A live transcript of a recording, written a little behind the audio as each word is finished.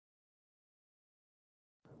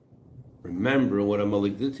remember what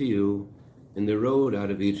Amalek did to you in the road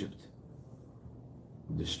out of Egypt.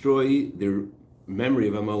 Destroy the memory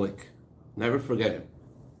of Amalek. Never forget it.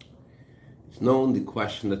 It's known the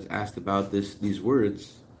question that's asked about these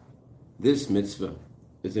words. This mitzvah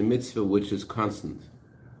is a mitzvah which is constant.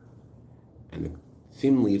 And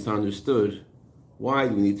seemingly it's understood, why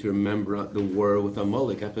do we need to remember the war with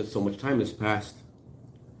Amalek after so much time has passed?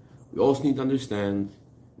 We also need to understand,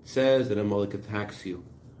 it says that Amalek attacks you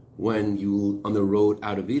when you on the road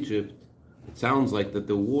out of Egypt. It sounds like that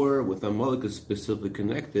the war with Amalek is specifically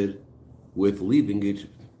connected with leaving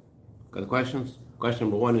Egypt. Got the questions? Question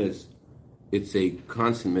number one is, it's a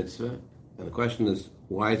constant mitzvah. And the question is,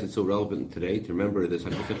 why is it so relevant today to remember this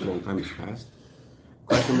after such a long time has passed?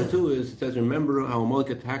 Question number two is, it says, remember how Amalek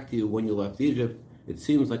attacked you when you left Egypt. It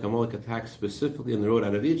seems like Amalek attacked specifically on the road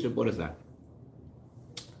out of Egypt. What is that?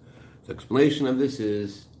 The explanation of this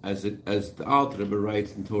is, as the Alter Rebbe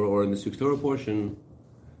writes in Torah, or in the Sukh Torah portion,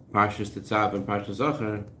 Parshas Tetzav and Parshas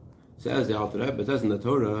Zachar, says the Alter Rebbe, it says in the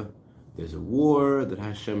Torah, there's a war that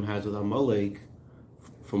Hashem has with Amalek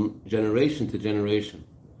from generation to generation.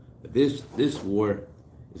 But this war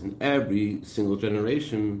is in every single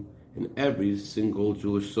generation, in every single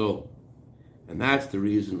Jewish soul. And that's the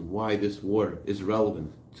reason why this war is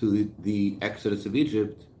relevant to the exodus of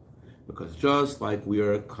Egypt, because just like we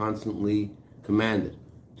are constantly commanded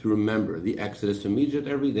to remember the exodus from Egypt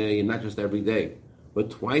every day, and not just every day, but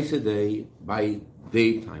twice a day by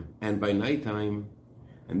daytime and by nighttime,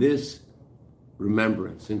 and this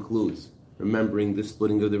remembrance includes remembering the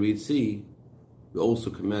splitting of the Red Sea, we also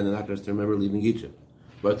command not just to remember leaving Egypt,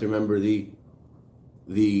 but to remember the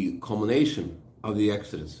culmination of the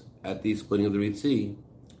Exodus at the splitting of the Red Sea.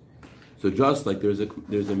 So just like there's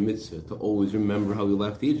a mitzvah to always remember how we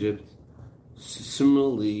left Egypt,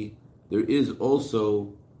 similarly, there is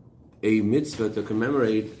also a mitzvah to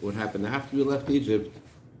commemorate what happened after we left Egypt,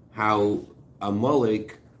 how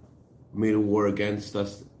Amalek made a war against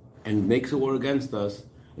us and makes a war against us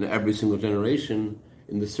in every single generation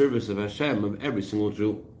in the service of Hashem, of every single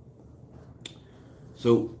Jew.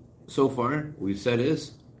 So far, we've said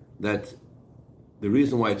is that the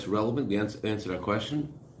reason why it's relevant, we answered our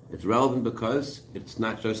question, it's relevant because it's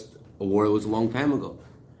not just a war that was a long time ago.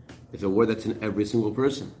 It's a war that's in every single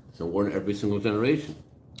person. It's a war in every single generation.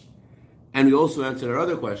 And we also answered our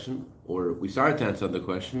other question, or we started to answer the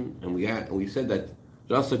question, and we said that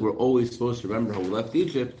just like we're always supposed to remember how we left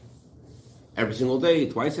Egypt, every single day,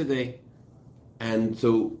 twice a day, and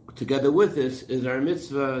so together with this is our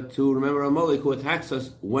mitzvah to remember Amalek who attacks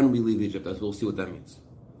us when we leave Egypt, as we'll see what that means.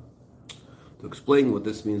 To explain what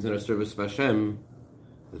this means in our service of Hashem,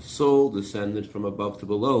 the soul descended from above to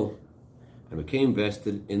below and became dressed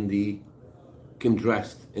in the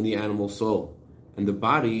animal soul. And the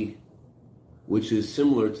body, which is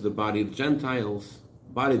similar to the body of Gentiles,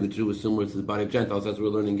 the body of the Jew is similar to the body of Gentiles, as we were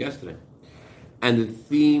learning yesterday. And the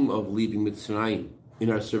theme of leaving Mitzrayim in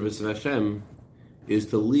our service of Hashem is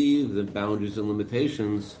to leave the boundaries and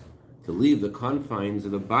limitations, to leave the confines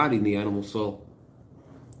of the body and the animal soul.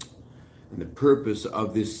 And the purpose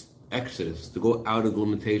of this exodus, to go out of the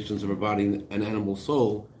limitations of our body and animal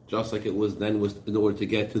soul, just like it was then, was in order to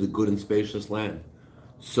get to the good and spacious land.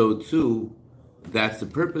 So too, that's the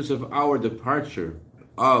purpose of our departure,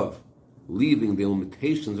 of leaving the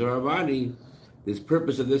limitations of our body. This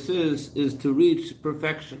purpose of this is to reach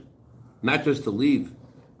perfection. Not just to leave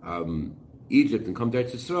Egypt and come to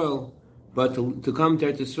Eretz Yisrael, but to come to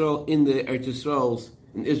Eretz Yisrael in the Eretz Yisrael's,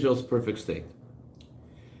 in Israel's perfect state.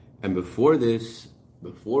 And before this,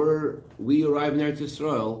 before we arrive in Eretz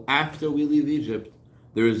Yisrael, after we leave Egypt,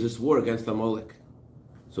 there is this war against Amalek.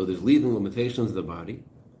 So there's leaving limitations of the body.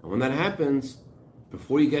 And when that happens,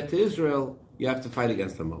 before you get to Israel, you have to fight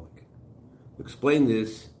against Amalek. To explain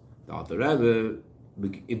this, the Alter Rebbe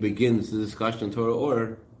begins the discussion in Torah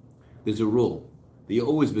Or. There's a rule. You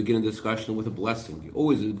always begin a discussion with a blessing. You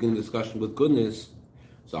always begin a discussion with goodness.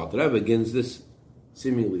 So Alter Rebbe begins this,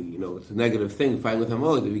 seemingly, it's a negative thing, fighting with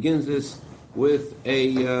Amalek. He begins this with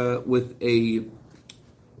a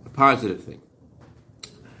positive thing.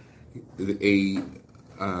 It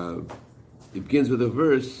begins with a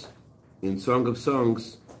verse in Song of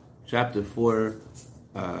Songs, chapter 4,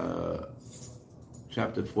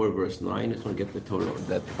 verse 9. I just want to get the total of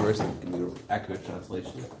that verse in your accurate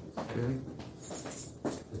translation. Okay.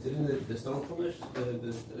 Is it in the Stone Chumash,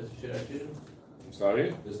 the Shir HaShirim? I'm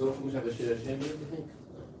sorry? Does Stone Chumash have a Shir HaShirim, do you think?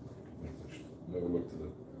 Never looked at the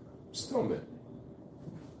Stone Man.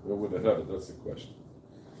 Where would it have it? That's the question.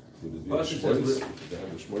 Would it be a Shmois? Did they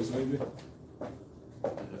have the Shmois maybe?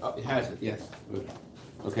 It has it, yes. Good.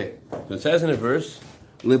 Okay. So it says in a verse,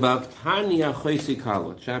 Libavtanya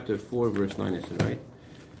Chesikalo, chapter 4, verse 9, is it right?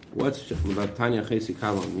 What's Libavtanya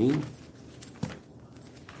Chesikalo mean?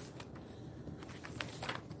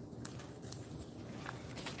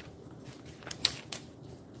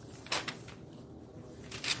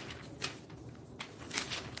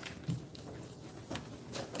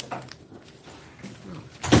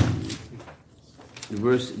 The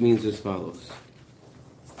verse means as follows.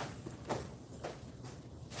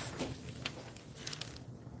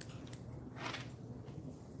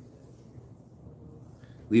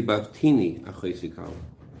 Libavtini achesikal.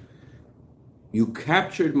 You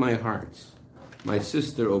captured my heart, my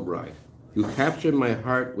sister, O bride. You captured my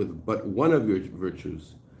heart with but one of your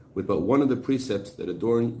virtues, with but one of the precepts that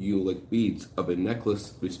adorn you like beads of a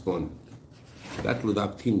necklace resplendent. That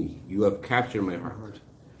libavtini, you have captured my heart.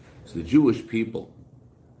 So the Jewish people,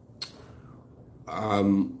 or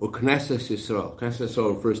Knesset Yisrael. Knesset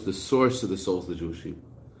Yisrael refers to the source of the souls of the Jewish people.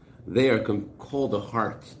 They are called the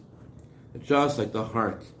heart. Just like the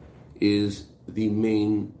heart is the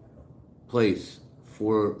main place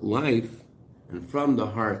for life, and from the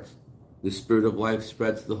heart, the spirit of life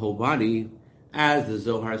spreads to the whole body, as the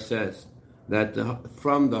Zohar says, that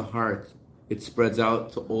from the heart it spreads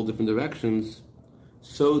out to all different directions,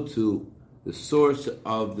 so too the source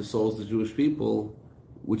of the souls of the Jewish people,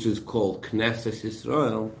 which is called Knesset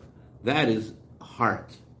Yisrael, that is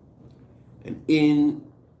heart. And in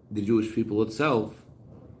the Jewish people itself,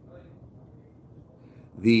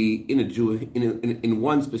 in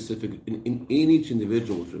one specific, in each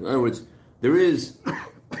individual, in other words, there is,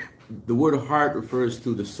 the word heart refers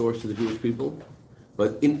to the source of the Jewish people,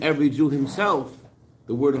 but in every Jew himself,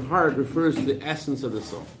 the word heart refers to the essence of the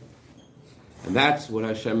soul. And that's what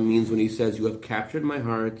Hashem means when he says, you have captured my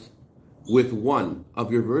heart with one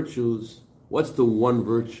of your virtues. What's the one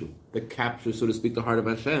virtue that captures, so to speak, the heart of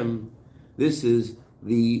Hashem? This is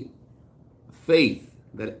the faith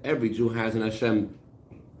that every Jew has in Hashem.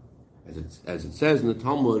 As it says in the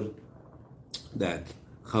Talmud, that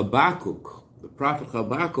Habakkuk, the prophet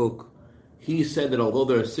Habakkuk, he said that although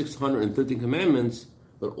there are 613 commandments,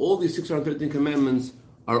 but all these 613 commandments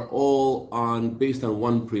are all based on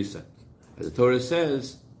one precept. As the Torah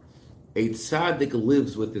says, a tzaddik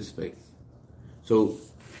lives with his faith. So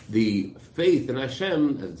the faith in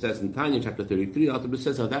Hashem, as it says in Tanya chapter 33, Alter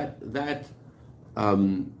says how that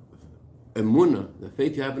emunah, the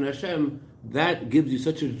faith you have in Hashem, that gives you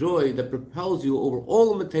such a joy that propels you over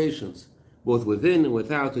all limitations, both within and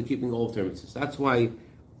without, to keeping all terms. That's why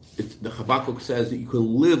the Habakkuk says that you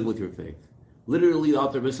can live with your faith. Literally, the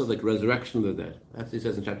Alter says like resurrection of the dead. That's what he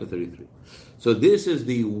says in chapter 33. So this is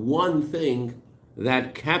the one thing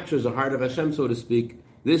that captures the heart of Hashem, so to speak.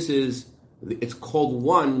 It's called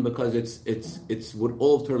one because it's what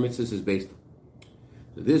all of Torah mitzvahs is based on.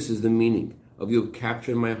 So this is the meaning of you have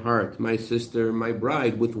captured my heart, my sister, my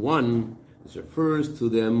bride, with one. This refers to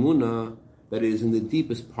the emunah that is in the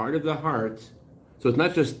deepest part of the heart. So it's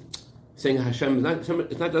not just saying Hashem,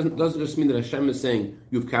 doesn't just mean that Hashem is saying,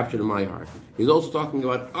 you've captured my heart. He's also talking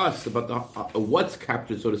about us, about what's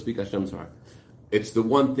captured, so to speak, Hashem's heart. It's the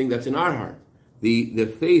one thing that's in our heart. The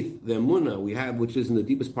faith, the emunah we have, which is in the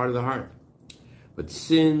deepest part of the heart. But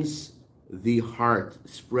since the heart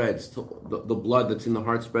spreads, the blood that's in the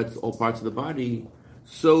heart spreads to all parts of the body,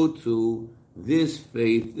 so too, this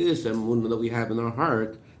faith, this emunah that we have in our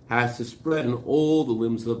heart, has to spread in all the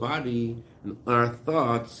limbs of the body, in our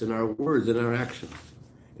thoughts, in our words, and our actions,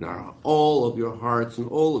 in all of your hearts, and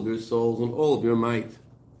all of your souls, and all of your might.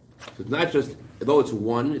 So it's not just, though it's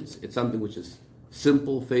one, it's something which is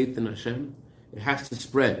simple faith in Hashem. It has to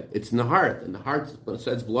spread. It's in the heart, and the heart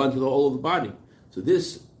spreads blood to the whole of the body. So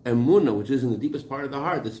this emunah, which is in the deepest part of the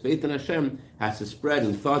heart, this faith in Hashem, has to spread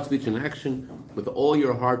in thought, speech, and action with all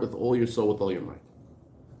your heart, with all your soul, with all your might,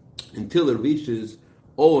 until it reaches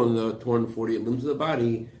all in the 248 limbs of the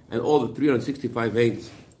body and all the 365 veins.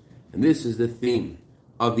 And this is the theme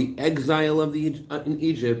of the exile in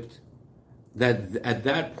Egypt, that at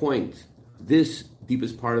that point, this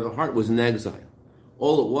deepest part of the heart was in exile.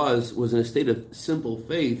 All it was in a state of simple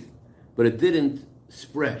faith, but it didn't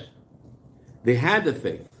spread. They had the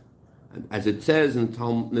faith. As it says in the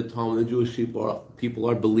Talmud, the Jewish people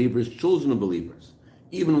are believers, children of believers.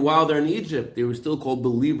 Even while they're in Egypt, they were still called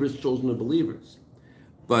believers, children of believers.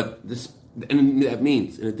 But that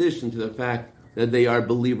means, in addition to the fact that they are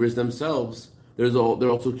believers themselves, they're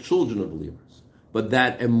also children of believers. But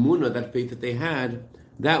that emunah, that faith that they had,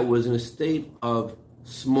 that was in a state of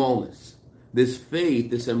smallness. This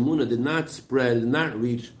faith, this emunah, did not spread, did not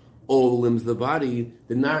reach all the limbs of the body,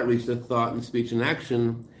 did not reach the thought and speech and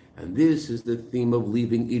action. And this is the theme of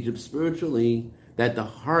leaving Egypt spiritually, that the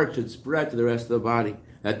heart should spread to the rest of the body.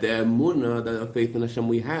 that the emunah, that the faith in Hashem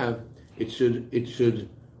we have, it should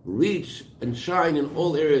reach and shine in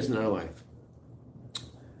all areas in our life.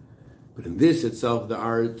 But in this itself, there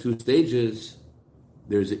are two stages.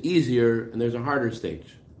 There's an easier and there's a harder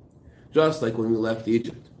stage. Just like when we left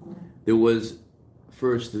Egypt, there was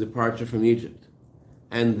first the departure from Egypt,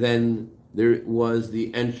 and then there was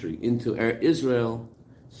the entry into Israel.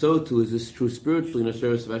 So too is this true spiritually in the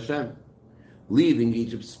service of Hashem. Leaving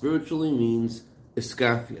Egypt spiritually means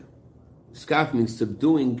iskafia. Iskaf means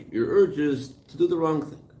subduing your urges to do the wrong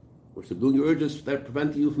thing, or subduing your urges that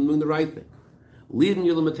prevent you from doing the right thing. Leaving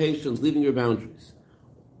your limitations, leaving your boundaries,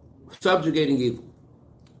 subjugating evil.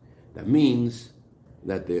 That means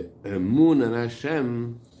that the emun and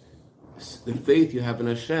Hashem, the faith you have in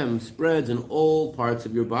Hashem, spreads in all parts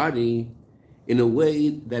of your body in a way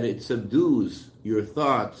that it subdues your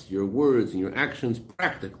thoughts, your words, and your actions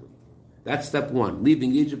practically. That's step one.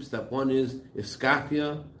 Leaving Egypt, step one is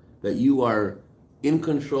iskafia, that you are in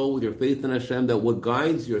control with your faith in Hashem, that what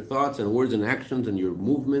guides your thoughts and words and actions and your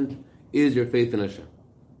movement is your faith in Hashem.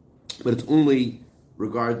 But it's only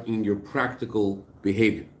regarding your practical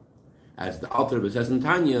behavior. As the Alter Rebbe says in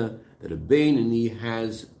Tanya, that a Beinoni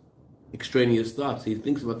has extraneous thoughts. He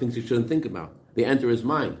thinks about things he shouldn't think about. They enter his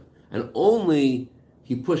mind. And only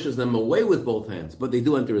he pushes them away with both hands, but they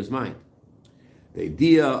do enter his mind. The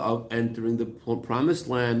idea of entering the promised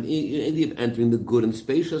land, the idea of entering the good and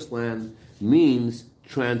spacious land, means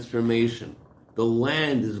transformation. The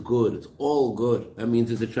land is good. It's all good. That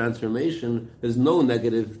means it's a transformation. There's no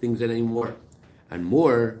negative things anymore. And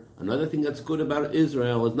more, another thing that's good about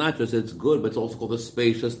Israel is not just it's good, but it's also called a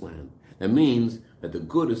spacious land. That means that the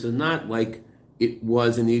good is not like it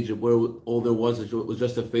was in Egypt, where all there was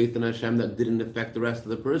just a faith in Hashem that didn't affect the rest of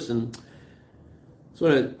the person. So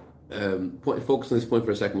I want to focus on this point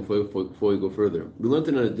for a second before we go further. We learned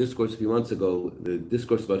in a discourse a few months ago, the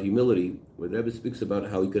discourse about humility, where the Rebbe speaks about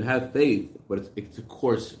how you could have faith, but it's a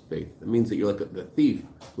coarse faith. It means that you're like the thief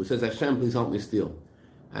who says, Hashem, please help me steal.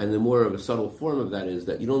 And the more of a subtle form of that is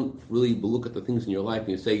that you don't really look at the things in your life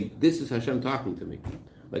and you say, this is Hashem talking to me.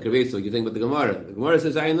 Like you're thinking about the Gemara. The Gemara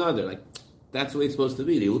says, I know. They're like, that's the way it's supposed to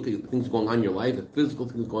be. You look at the things going on in your life, the physical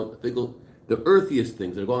things the earthiest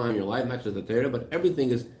things that are going on in your life, not just the Torah, but everything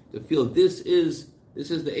is to feel this is the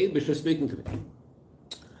Eibusher speaking to me.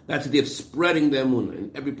 That's the idea of spreading the emunah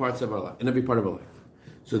in every part of our life.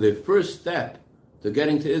 So the first step to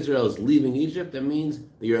getting to Israel is leaving Egypt. That means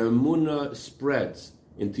that your emunah spreads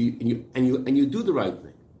into and you do the right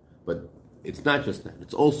thing. But it's not just that.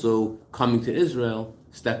 It's also coming to Israel.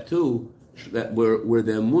 Step two, that where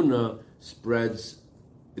the emunah spreads.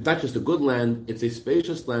 It's not just a good land, it's a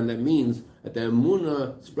spacious land. That means that the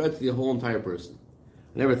emunah spreads to the whole entire person.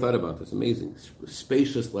 I never thought about this. Amazing.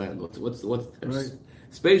 Spacious land. What's right.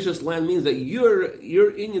 Spacious land means that your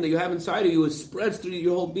inyan that you have inside of you, it spreads through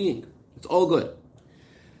your whole being. It's all good.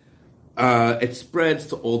 It spreads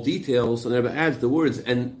to all details, and Rebbe adds the words,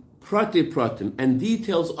 and prati pratim, and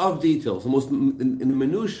details of details, the most in the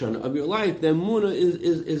minutiae of your life, the emunah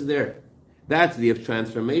is there. That's the of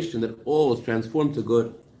transformation, that all is transformed to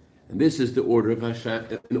good. And this is the order of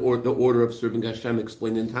Hashem, the order of serving Hashem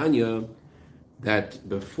explained in Tanya, that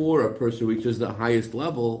before a person reaches the highest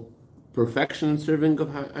level, perfection in serving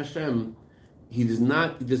of Hashem, he does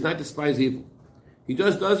not despise evil. He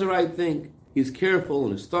just does the right thing. He's careful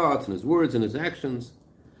in his thoughts and his words and his actions.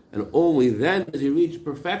 And only then does he reach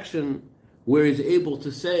perfection, where he's able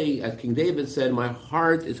to say, as King David said, my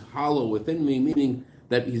heart is hollow within me, meaning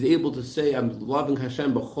that he's able to say, I'm loving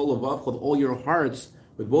Hashem b'chol avav, with all your hearts,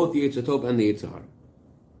 with both the Yetzer Tov and the Yetzer Hara.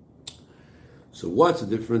 So what's the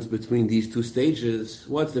difference between these two stages?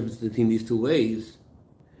 What's the difference between these two ways?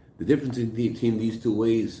 The difference between these two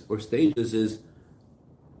ways or stages is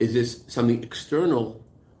this something external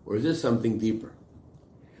or is this something deeper?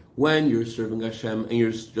 When you're serving Hashem and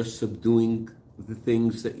you're just subduing the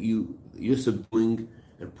things that you're subduing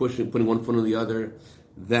and putting one foot on the other,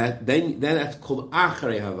 then that's called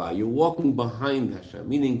acharei hava. You're walking behind Hashem,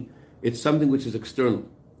 meaning it's something which is external.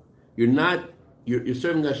 You're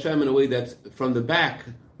serving Hashem in a way that's from the back,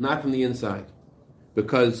 not from the inside.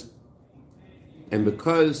 Because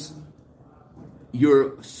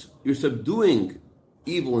you're subduing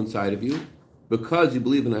evil inside of you, because you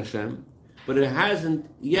believe in Hashem, but it hasn't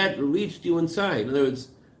yet reached you inside. In other words,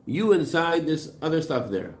 you inside this other stuff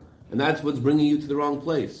there. And that's what's bringing you to the wrong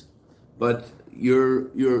place. But you're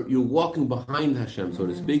walking behind Hashem, so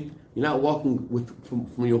to speak. You're not walking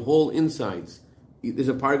from your whole insides. There's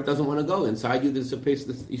a part that doesn't want to go. Inside you, there's a place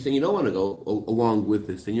that you're saying you don't want to go along with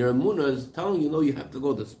this. And your emunah is telling you, no, you have to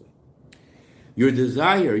go this way. Your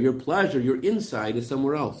desire, your pleasure, your inside is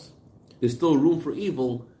somewhere else. there's still room for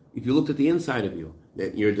evil if you looked at the inside of you.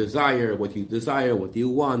 That your desire, what you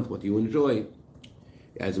want, what you enjoy.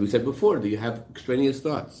 As we said before, do you have extraneous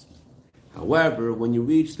thoughts? However, when you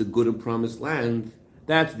reach the good and promised land,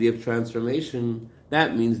 that's the of transformation.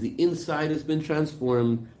 That means the inside has been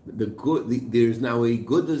transformed. There's now a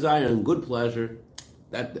good desire and good pleasure.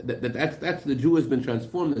 That's the Jew has been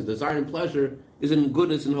transformed. His desire and pleasure is in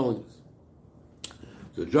goodness and holiness.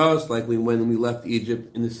 So just like when we left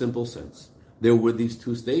Egypt in the simple sense, there were these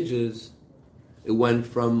two stages. It went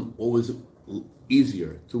from what was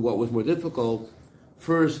easier to what was more difficult.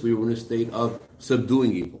 First, we were in a state of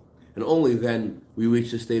subduing evil. And only then we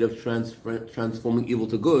reached a state of transforming evil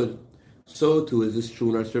to good. So too is this true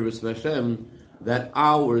in our service of Hashem, that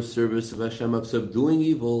our service of Hashem of subduing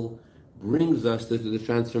evil brings us to the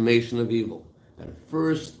transformation of evil. That at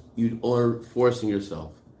first you are forcing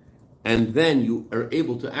yourself, and then you are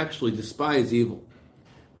able to actually despise evil.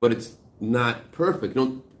 But it's not perfect.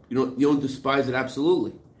 You don't despise it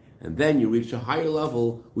absolutely. And then you reach a higher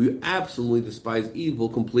level where you absolutely despise evil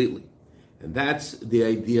completely. And that's the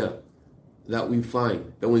idea that we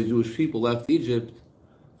find. That when the Jewish people left Egypt,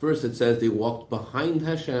 first it says they walked behind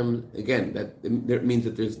Hashem. Again, that means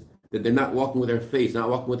that they're not walking with their face, not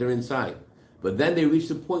walking with their inside. But then they reached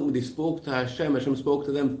the point where they spoke to Hashem. Hashem spoke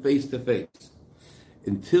to them face to face.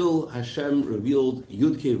 Until Hashem revealed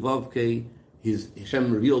Yud-Kei Vav-Kei,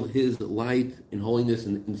 Hashem revealed His light and holiness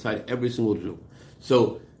inside every single Jew.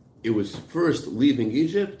 So it was first leaving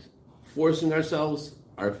Egypt, forcing ourselves,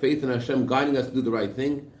 our faith in Hashem guiding us to do the right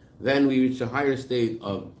thing. Then we reach a higher state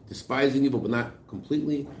of despising evil, but not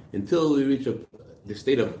completely, until we reach the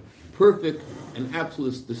state of perfect and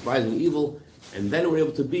absolute despising evil. And then we're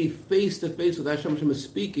able to be face to face with Hashem. Hashem is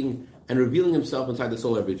speaking and revealing Himself inside the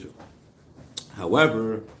soul of every Jew.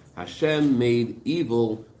 However, Hashem made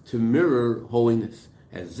evil to mirror holiness.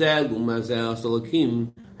 As Zeg u'Mazel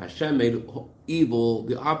Salakim, Hashem made evil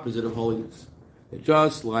the opposite of holiness.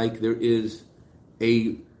 Just like there is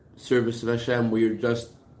a service of Hashem where you're just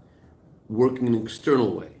working in an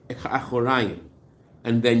external way,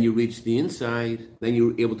 and then you reach the inside, then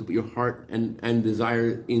you're able to put your heart and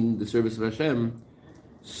desire in the service of Hashem,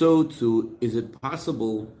 so too is it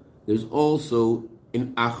possible there's also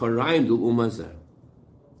in Acharayim Dul Umazeh,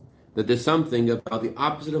 that there's something about the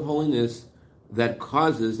opposite of holiness that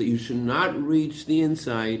causes that you should not reach the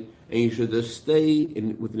inside and you should just stay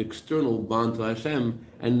with an external bond to Hashem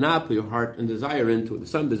and not put your heart and desire into it.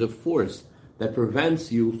 There's a force that prevents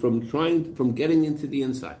you from getting into the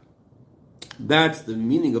inside. That's the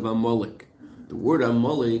meaning of Amalek. The word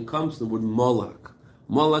Amalek comes from the word Molak.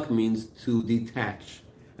 Molak means to detach.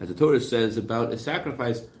 As the Torah says about a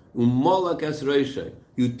sacrifice, Umolak es reisha,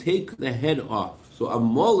 you take the head off. So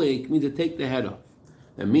Amalek means to take the head off.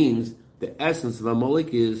 That means the essence of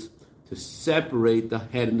Amalek is to separate the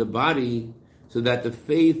head and the body, so that the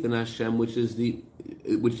faith in Hashem, which is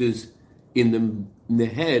in the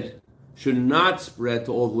head, should not spread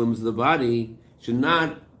to all the limbs of the body, should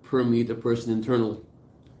not permeate a person internally.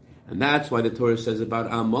 And that's why the Torah says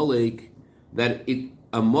about Amalek that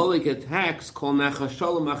Amalek attacks kol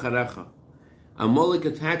nachashalim acharecha. Amalek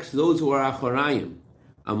attacks those who are acharayim.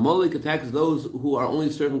 Amalek attacks those who are only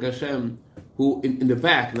serving Hashem, who in the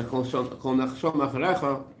back,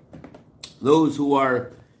 those who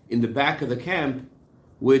are in the back of the camp,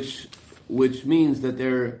 which means that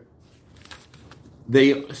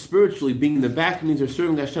they spiritually being in the back means they're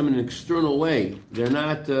serving Hashem in an external way. They're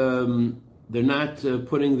not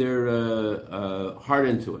putting their heart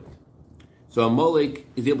into it. So Amalek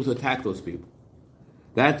is able to attack those people.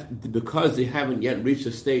 That because they haven't yet reached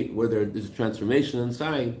a state where there is a transformation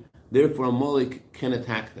inside, therefore Amalek can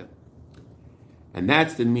attack them. And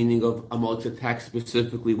that's the meaning of Amalek's attack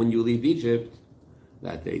specifically when you leave Egypt.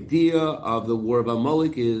 That the idea of the war of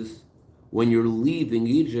Amalek is when you're leaving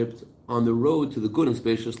Egypt on the road to the good and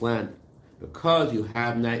spacious land. Because you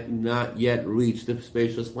have not yet reached the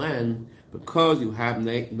spacious land, because you have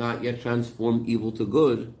not yet transformed evil to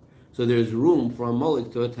good, so there's room for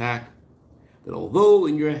Amalek to attack. That although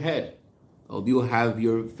in your head, although you have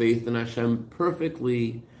your faith in Hashem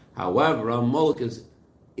perfectly, however, Amalek is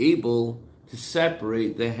able to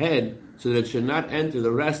separate the head so that it should not enter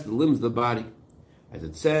the rest of the limbs of the body. As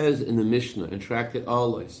it says in the Mishnah, in Tractate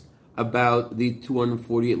Olos, about the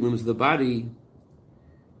 248 limbs of the body,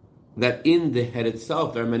 that in the head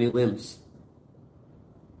itself there are many limbs.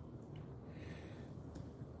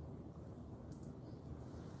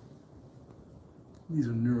 These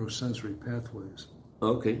are neurosensory pathways.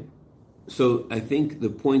 Okay. So I think the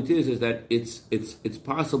point is that it's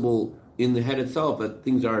possible in the head itself that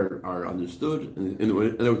things are understood. In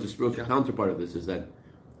other words, the spiritual counterpart of this is that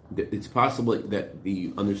it's possible that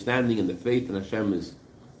the understanding and the faith in Hashem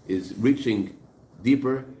is reaching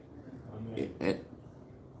deeper. And,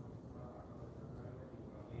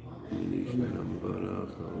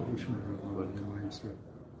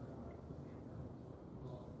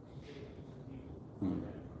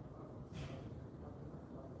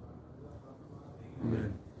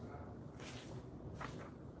 Amen.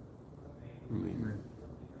 Amen.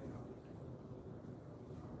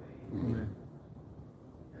 Amen.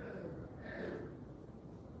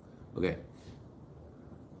 Okay.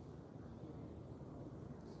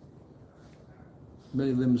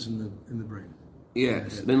 Many limbs in the brain.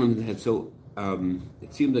 Yes, then in the head. So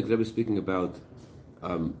it seems like Rebbe was speaking about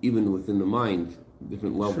even within the mind,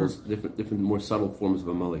 different levels, different more subtle forms of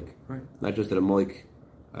Amalek. Right. Not just that Amalek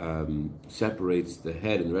separates the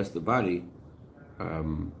head and the rest of the body,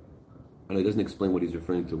 and it doesn't explain what he's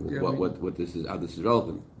referring to, what this is, how this is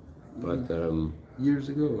relevant. But years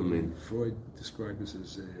ago, Freud described this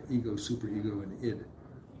as ego, superego, and id.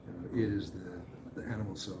 Id is the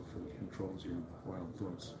animal self that controls your wild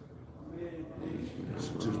thoughts.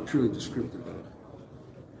 It's truly descriptive.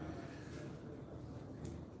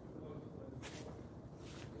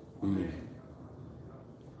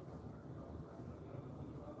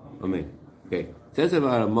 Amen. Okay. It says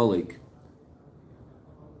about Amalek.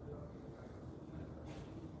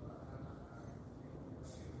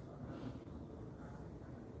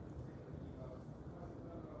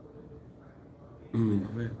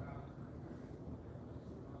 Amen.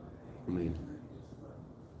 Amen.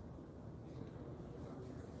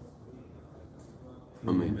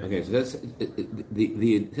 Amen. Okay, so that's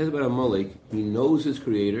it says about Amalek. He knows his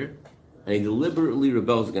creator, and he deliberately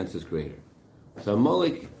rebels against his creator. So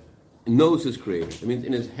Amalek knows his creator. I mean,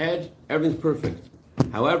 in his head, everything's perfect.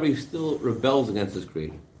 However, he still rebels against his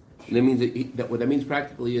creator. And that means that what that means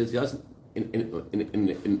practically is he doesn't.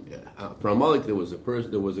 For Amalek, there was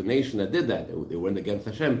a nation that did that. They went against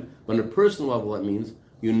Hashem. But on a personal level, that means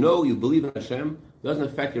you believe in Hashem. It doesn't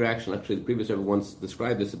affect your action. Actually, the previous Rebbe once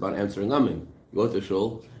described this about answering Amen. You go to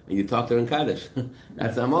Shul and you talk to her in Kaddish.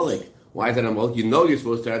 That's Amalek. Why is that Amalek? You know you're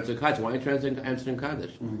supposed to answer Kaddish. Why aren't you answering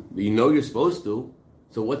Kaddish? But you know you're supposed to.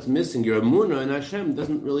 So what's missing? Your Emunah in Hashem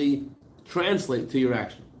doesn't really translate to your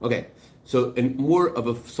action. Okay, so in more of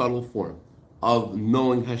a subtle form of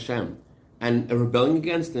knowing Hashem and rebelling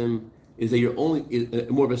against Him is that you're only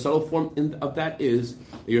more of a subtle form of that is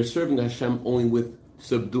that you're serving Hashem only with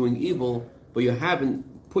subduing evil, but you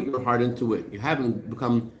haven't put your heart into it. You haven't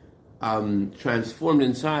become transformed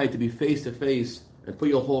inside to be face to face and put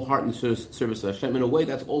your whole heart in service of Hashem. In a way,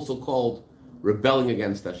 that's also called rebelling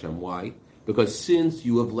against Hashem. Why? Because since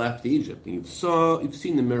you have left Egypt and you've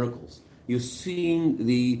seen the miracles, you've seen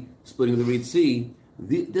the splitting of the Red Sea,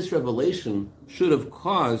 this revelation should have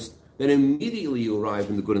caused that immediately you arrive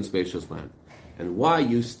in the good and spacious land. And why are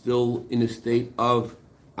you still in a state of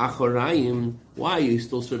Achorayim? Why are you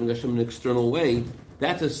still serving Hashem in an external way?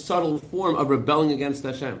 That's a subtle form of rebelling against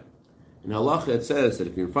Hashem. In Halacha it says that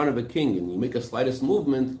if you're in front of a king and you make a slightest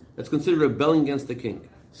movement, that's considered rebelling against the king.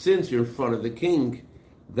 Since you're in front of the king,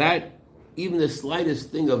 that even the slightest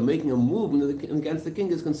thing of making a movement against the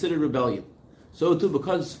king is considered rebellion. So too,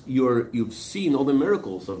 because you've seen all the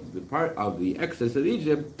miracles of the part of the exodus of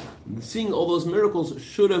Egypt, seeing all those miracles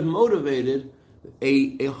should have motivated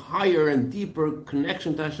a higher and deeper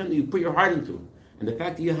connection to Hashem that you put your heart into. And the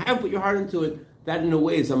fact that you have put your heart into it, that in a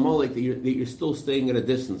way is a Amalek that you're still staying at a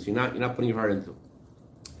distance. You're not putting your heart into.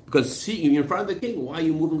 Because you're in front of the king, why are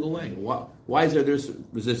you moving away? Why is there this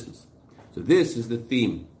resistance? So this is the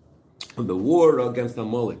theme of the war against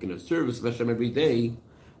Amalek in the service of Hashem every day,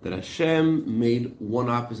 that Hashem made one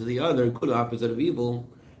opposite of the other, good opposite of evil,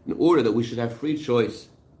 in order that we should have free choice.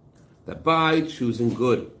 That by choosing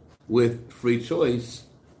good with free choice,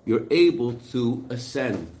 you're able to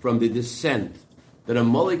ascend from the descent that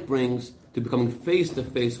Amalek brings to becoming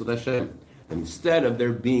face-to-face with Hashem. Instead of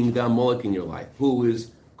there being the Amalek in your life, who is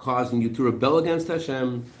causing you to rebel against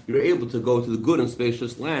Hashem, you're able to go to the good and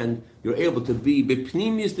spacious land. You're able to be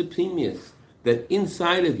bepnimius to pnimius, that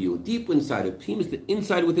inside of you, deep inside of pnimius, the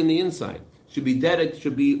inside within the inside, should be dedicated,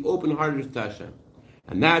 should be open-hearted to Hashem.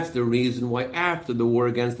 And that's the reason why after the war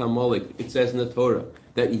against Amalek, it says in the Torah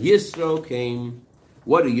that Yisro came.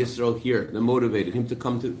 What did Yisro hear that motivated him to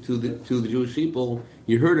come to the Jewish people?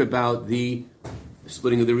 He heard about the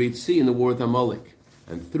splitting of the Red Sea and the war with Amalek.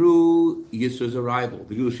 And through Yisro's arrival,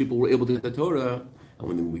 the Jewish people were able to get the Torah. And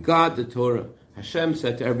when we got the Torah, Hashem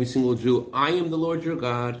said to every single Jew, I am the Lord your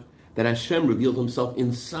God. That Hashem revealed himself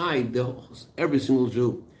inside every single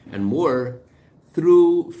Jew. And more,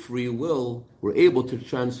 through free will, we're able to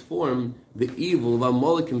transform the evil of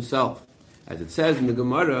Amalek himself. As it says in the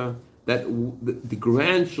Gemara, that the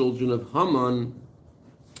grandchildren of Haman,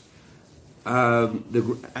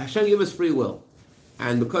 Hashem gave us free will,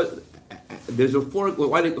 and because there's a war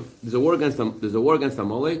against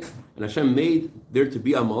Amalek, and Hashem made there to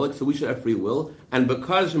be Amalek, so we should have free will. And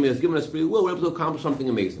because Hashem has given us free will, we're able to accomplish something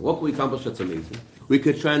amazing. What can we accomplish that's amazing? We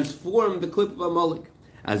could transform the clip of Amalek.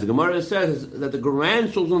 As the Gemara says, that the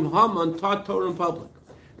grandchildren of Haman taught Torah in public.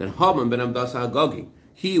 That Haman ben Abdas HaGagi,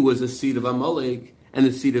 he was the seed of Amalek and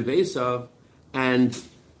the seed of Esav, and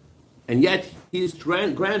yet his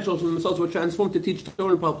grandchildren themselves were transformed to teach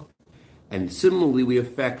Torah in public. And similarly, we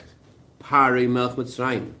affect Parei Melech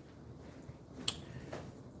Mitzrayim.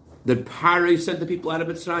 That Parei sent the people out of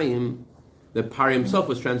Mitzrayim, that Parei himself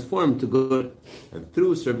was transformed to good, and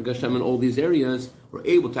through serving Hashem in all these areas, we're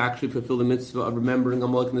able to actually fulfill the mitzvah of remembering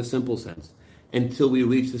Amalek in the simple sense, until we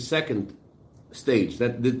reach the second stage,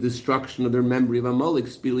 that the destruction of their memory of Amalek,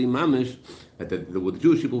 Spili Mamish, that the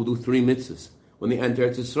Jewish people will do 3 mitzvahs. When they enter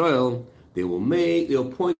Eretz Yisrael, they'll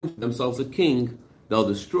appoint themselves a king, they'll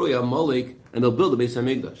destroy Amalek, and they'll build a Beis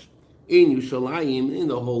HaMikdash. In Yerushalayim, in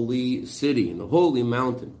the holy city, in the holy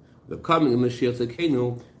mountain, the coming of Mashiach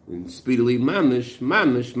Tzedekenu, in speedily Mamish.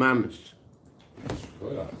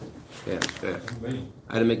 Yeah.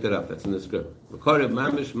 I didn't make that up. That's in the script. Recorded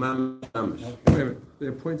Mamish. Wait a minute. They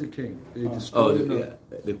appoint a king. They destroy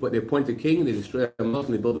They appoint a king, they destroy Amalek,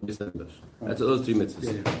 and they build a Beis HaMikdash. That's those 3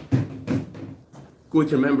 mitzvahs. Yeah. Good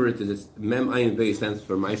to remember it is Mem Ayin Vei stands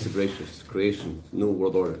for Ma'aseh Bereishis, creation, new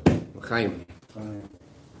world order. Chaim.